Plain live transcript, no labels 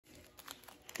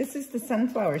This is the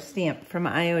Sunflower Stamp from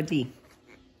IOD.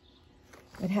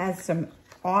 It has some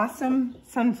awesome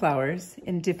sunflowers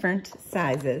in different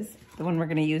sizes. The one we're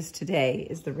gonna use today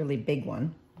is the really big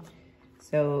one.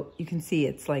 So you can see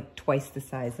it's like twice the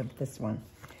size of this one.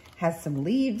 Has some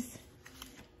leaves,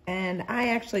 and I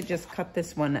actually just cut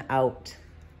this one out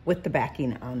with the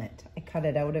backing on it. I cut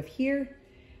it out of here,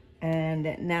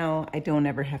 and now I don't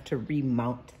ever have to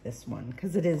remount this one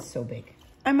because it is so big.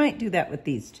 I might do that with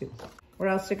these too. We're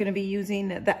also gonna be using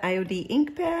the IOD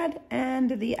ink pad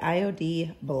and the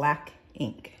IOD black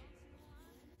ink.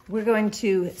 We're going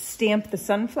to stamp the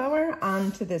sunflower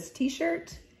onto this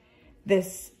t-shirt.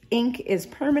 This ink is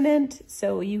permanent,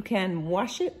 so you can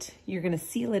wash it. You're gonna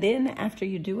seal it in after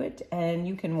you do it, and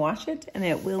you can wash it and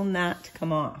it will not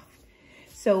come off.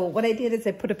 So what I did is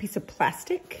I put a piece of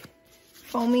plastic,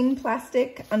 foaming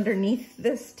plastic, underneath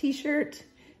this t-shirt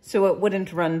so it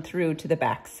wouldn't run through to the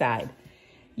back side.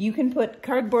 You can put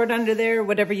cardboard under there,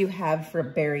 whatever you have for a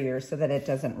barrier so that it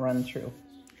doesn't run through.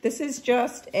 This is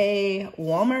just a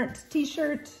Walmart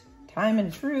t-shirt, time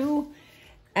and true,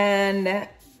 and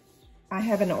I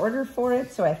have an order for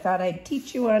it, so I thought I'd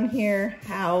teach you on here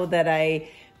how that I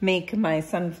make my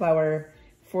sunflower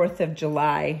 4th of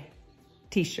July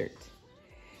t-shirt.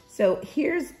 So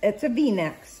it's a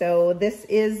V-neck, so this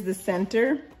is the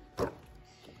center.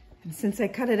 And since I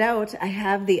cut it out, I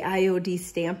have the IOD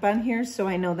stamp on here, so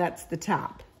I know that's the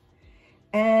top.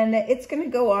 And it's gonna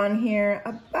go on here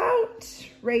about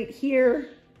right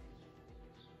here.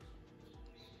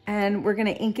 And we're gonna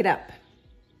ink it up.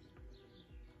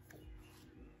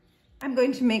 I'm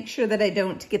going to make sure that I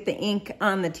don't get the ink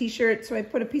on the t-shirt, so I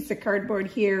put a piece of cardboard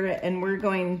here, and we're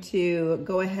going to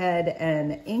go ahead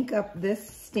and ink up this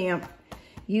stamp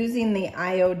using the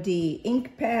IOD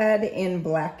ink pad in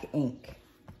black ink.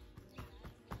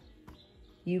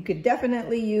 You could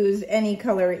definitely use any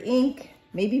color ink,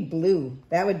 maybe blue.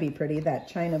 That would be pretty, that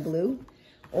China blue.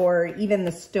 Or even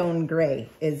the stone gray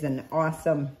is an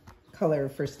awesome color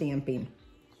for stamping.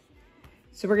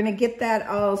 So we're gonna get that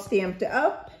all stamped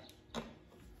up.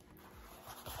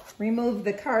 Remove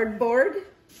the cardboard,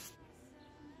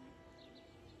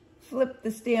 flip the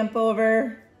stamp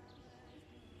over,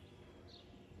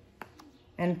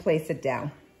 and place it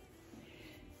down.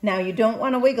 Now you don't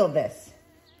want to wiggle this.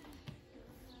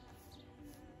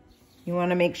 You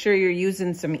want to make sure you're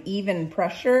using some even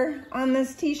pressure on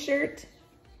this t-shirt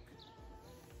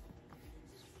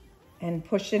and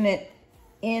pushing it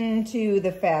into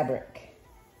the fabric.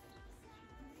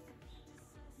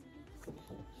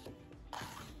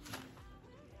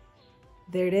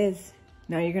 There it is.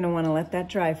 Now you're gonna wanna let that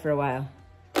dry for a while.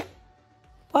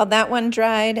 While that one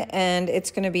dried, and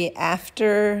it's gonna be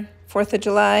after 4th of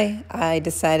July, I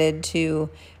decided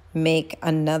to make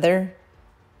another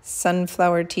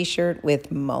sunflower t-shirt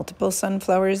with multiple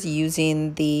sunflowers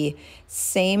using the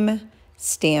same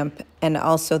stamp and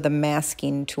also the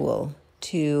masking tool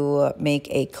to make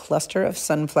a cluster of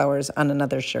sunflowers on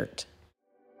another shirt.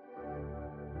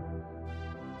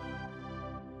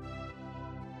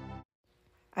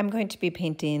 I'm going to be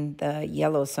painting the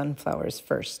yellow sunflowers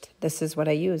first. This is what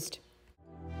I used.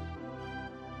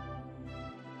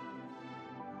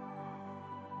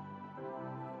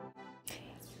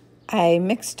 I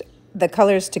mixed the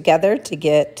colors together to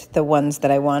get the ones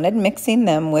that I wanted, mixing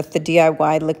them with the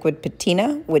DIY Liquid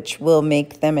Patina, which will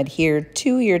make them adhere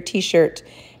to your t-shirt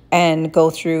and go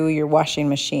through your washing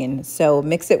machine. So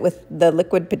mix it with the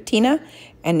Liquid Patina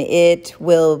and it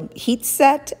will heat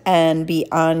set and be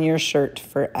on your shirt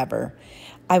forever.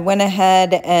 I went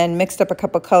ahead and mixed up a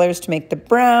couple colors to make the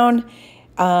brown,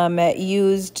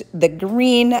 used the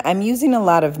green. I'm using a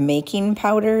lot of making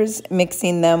powders,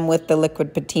 mixing them with the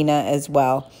Liquid Patina as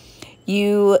well.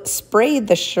 You spray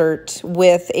the shirt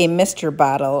with a mister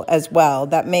bottle as well.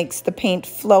 That makes the paint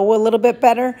flow a little bit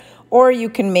better. Or you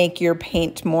can make your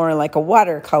paint more like a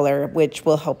watercolor, which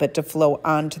will help it to flow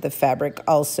onto the fabric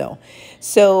also.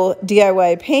 So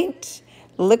DIY paint,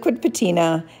 Liquid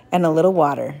Patina, and a little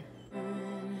water.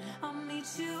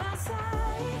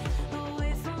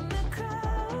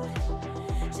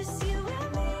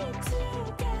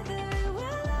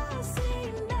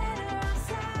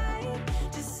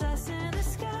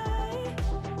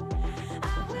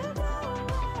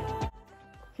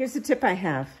 Here's a tip I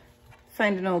have.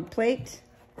 Find an old plate,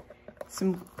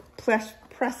 some press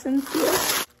and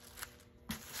seal.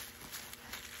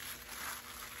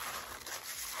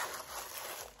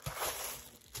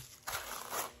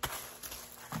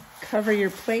 Cover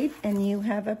your plate and you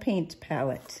have a paint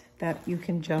palette that you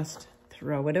can just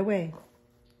throw it away.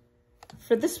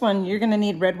 For this one, you're gonna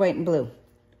need red, white, and blue.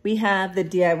 We have the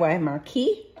DIY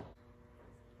Marquee.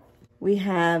 We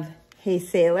have Hey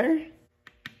Sailor.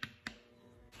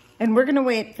 And we're gonna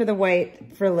wait for the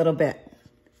white for a little bit.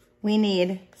 We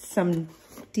need some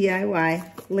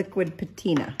DIY Liquid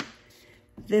Patina.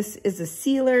 This is a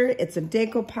sealer, it's a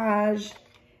decoupage,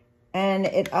 and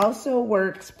it also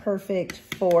works perfect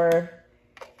for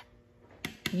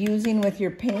using with your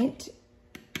paint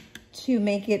to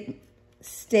make it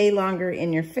stay longer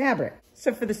in your fabric.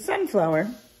 So for the sunflower,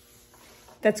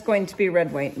 that's going to be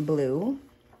red, white, and blue.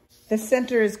 The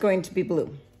center is going to be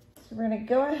blue. So we're gonna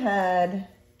go ahead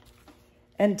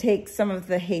and take some of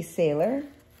the Hey Sailor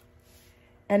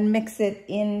and mix it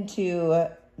into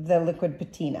the Liquid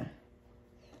Patina.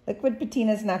 Liquid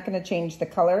Patina is not gonna change the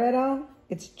color at all.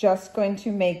 It's just going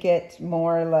to make it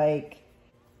more like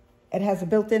it has a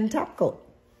built-in top coat.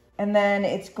 And then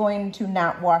it's going to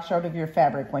not wash out of your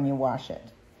fabric when you wash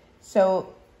it.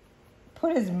 So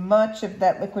put as much of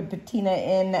that Liquid Patina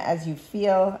in as you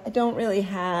feel. I don't really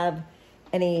have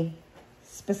any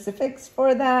specifics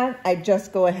for that. I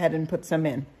just go ahead and put some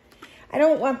in. I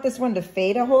don't want this one to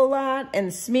fade a whole lot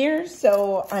and smear,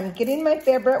 so I'm getting my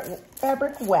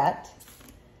fabric wet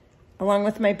along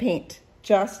with my paint,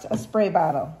 just a spray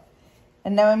bottle.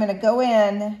 And now I'm gonna go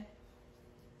in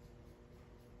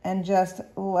and just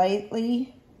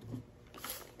lightly,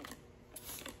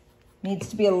 needs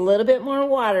to be a little bit more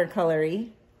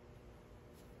watercolory.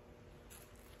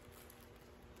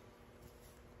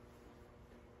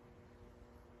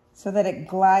 So that it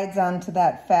glides onto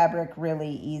that fabric really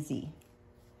easy.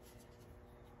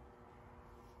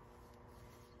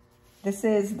 This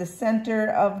is the center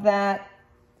of that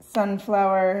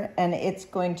sunflower, and it's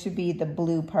going to be the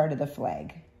blue part of the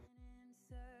flag.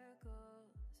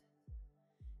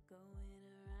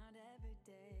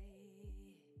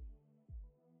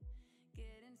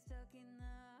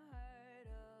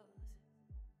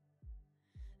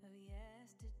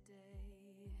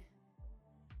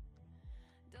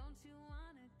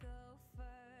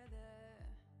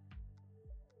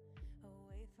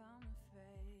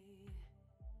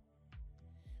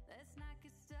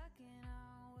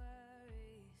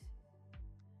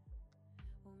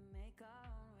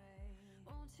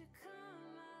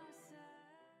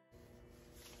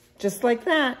 Just like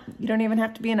that. You don't even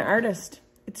have to be an artist.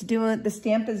 The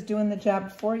stamp is doing the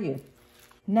job for you.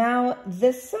 Now,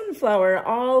 this sunflower,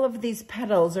 all of these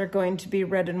petals are going to be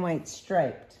red and white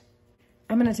striped.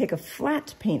 I'm gonna take a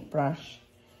flat paintbrush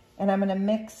and I'm gonna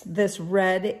mix this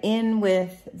red in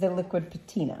with the Liquid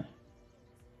Patina.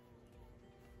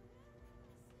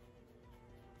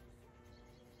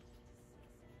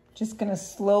 Just gonna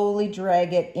slowly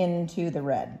drag it into the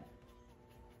red.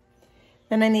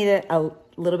 Then I need it a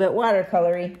little bit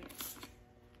watercolory.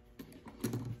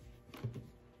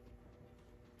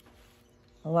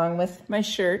 Along with my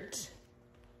shirt.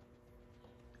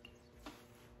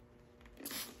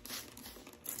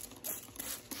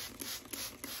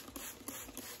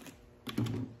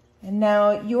 And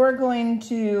now you're going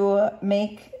to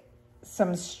make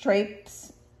some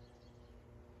stripes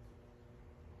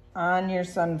on your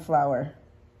sunflower.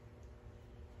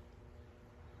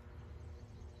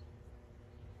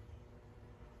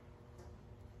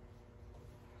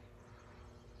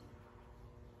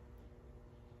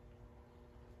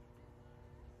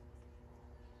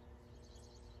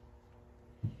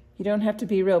 You don't have to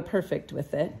be real perfect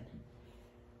with it.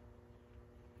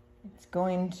 It's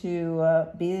going to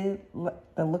be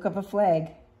the look of a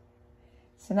flag.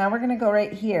 So now we're going to go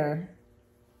right here.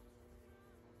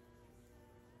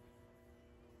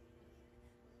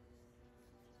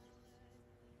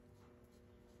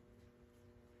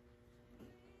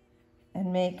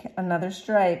 And make another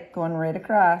stripe going right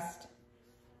across.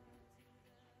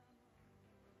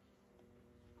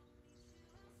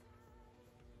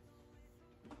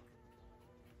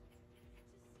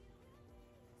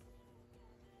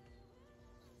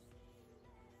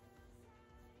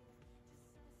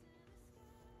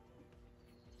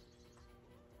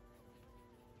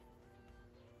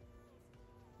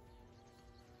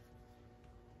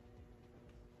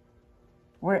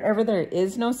 Wherever there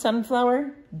is no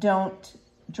sunflower, don't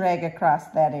drag across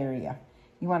that area.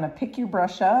 You want to pick your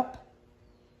brush up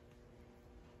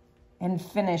and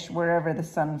finish wherever the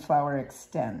sunflower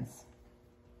extends.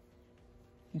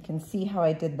 You can see how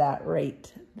I did that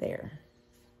right there.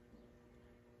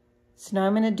 So now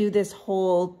I'm going to do this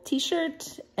whole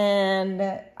t-shirt and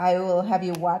I will have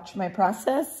you watch my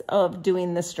process of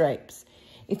doing the stripes.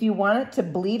 If you want it to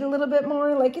bleed a little bit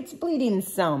more, like it's bleeding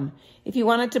some. If you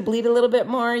want it to bleed a little bit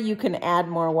more, you can add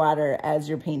more water as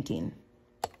you're painting.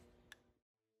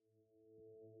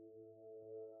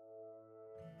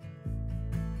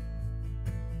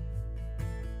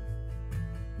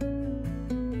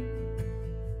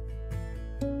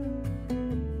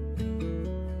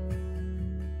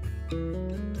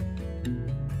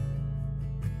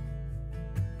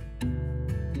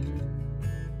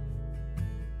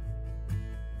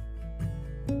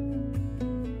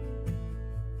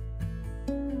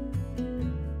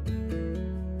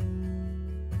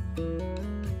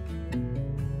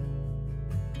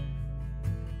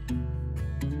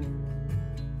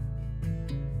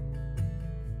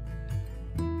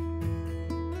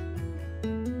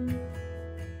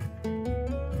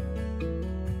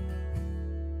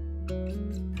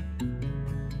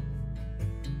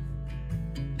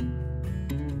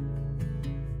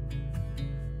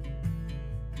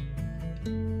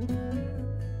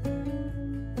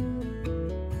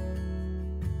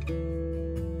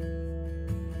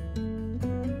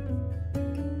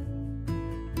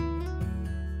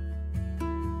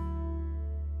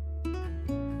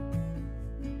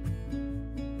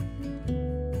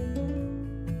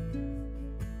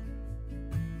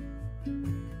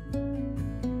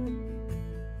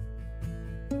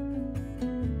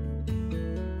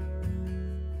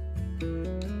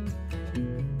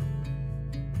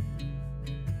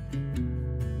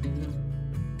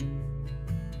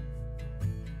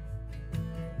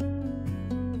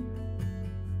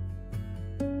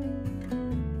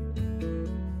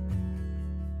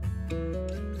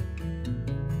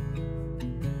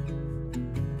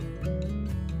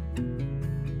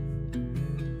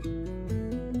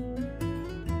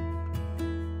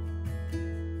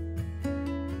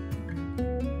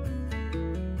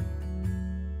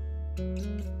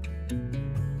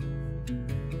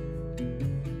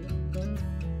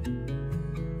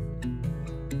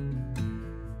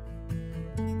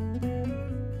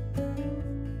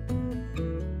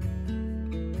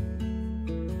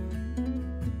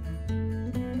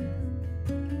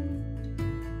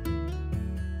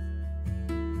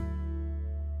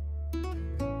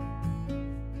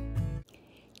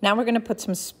 Now we're going to put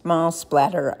some small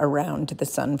splatter around the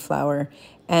sunflower.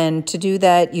 And to do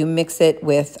that, you mix it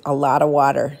with a lot of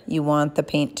water. You want the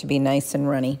paint to be nice and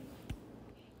runny.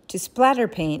 To splatter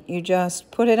paint, you just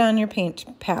put it on your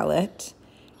paint palette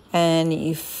and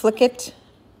you flick it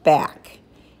back.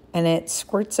 And it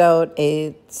squirts out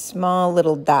a small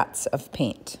little dots of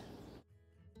paint.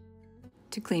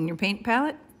 To clean your paint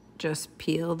palette, just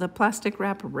peel the plastic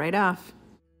wrap right off.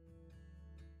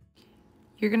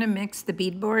 You're going to mix the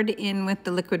beadboard in with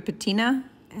the liquid patina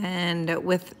and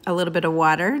with a little bit of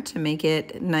water to make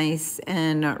it nice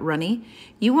and runny.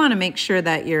 You want to make sure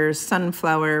that your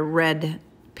sunflower red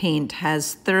paint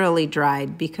has thoroughly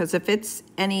dried, because if it's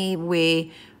any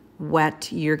way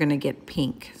wet, you're going to get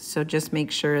pink. So just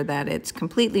make sure that it's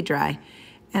completely dry.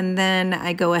 And then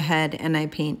I go ahead and I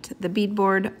paint the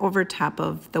beadboard over top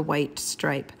of the white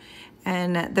stripe.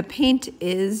 And the paint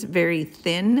is very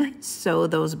thin, so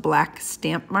those black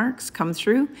stamp marks come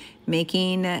through,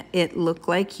 making it look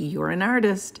like you're an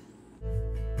artist.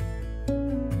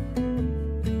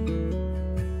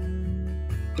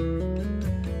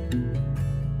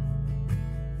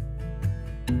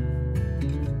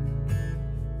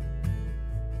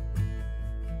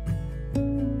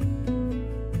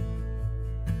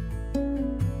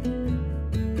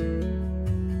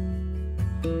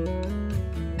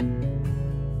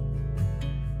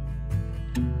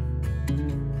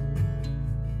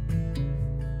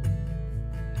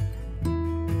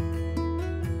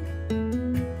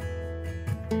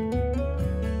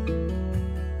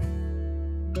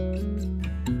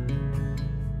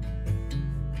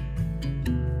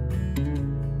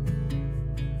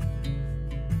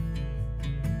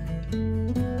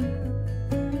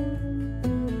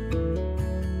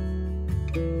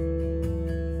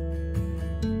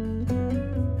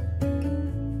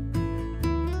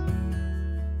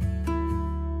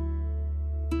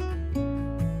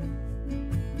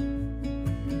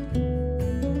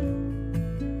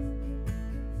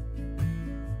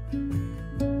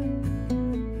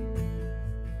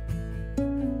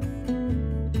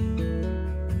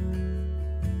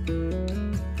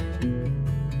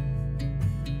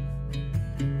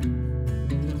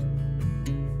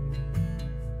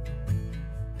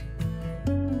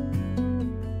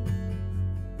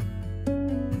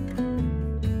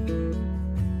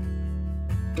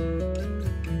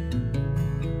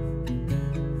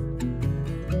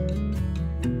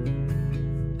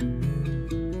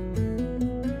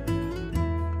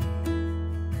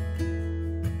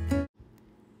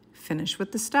 Finish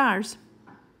with the stars.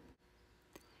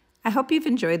 I hope you've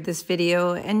enjoyed this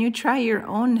video and you try your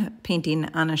own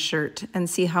painting on a shirt and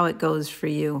see how it goes for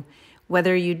you,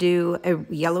 whether you do a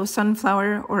yellow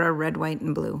sunflower or a red, white,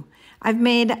 and blue. I've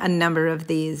made a number of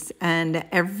these and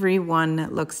every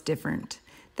one looks different.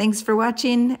 Thanks for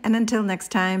watching, and until next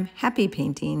time, happy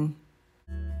painting.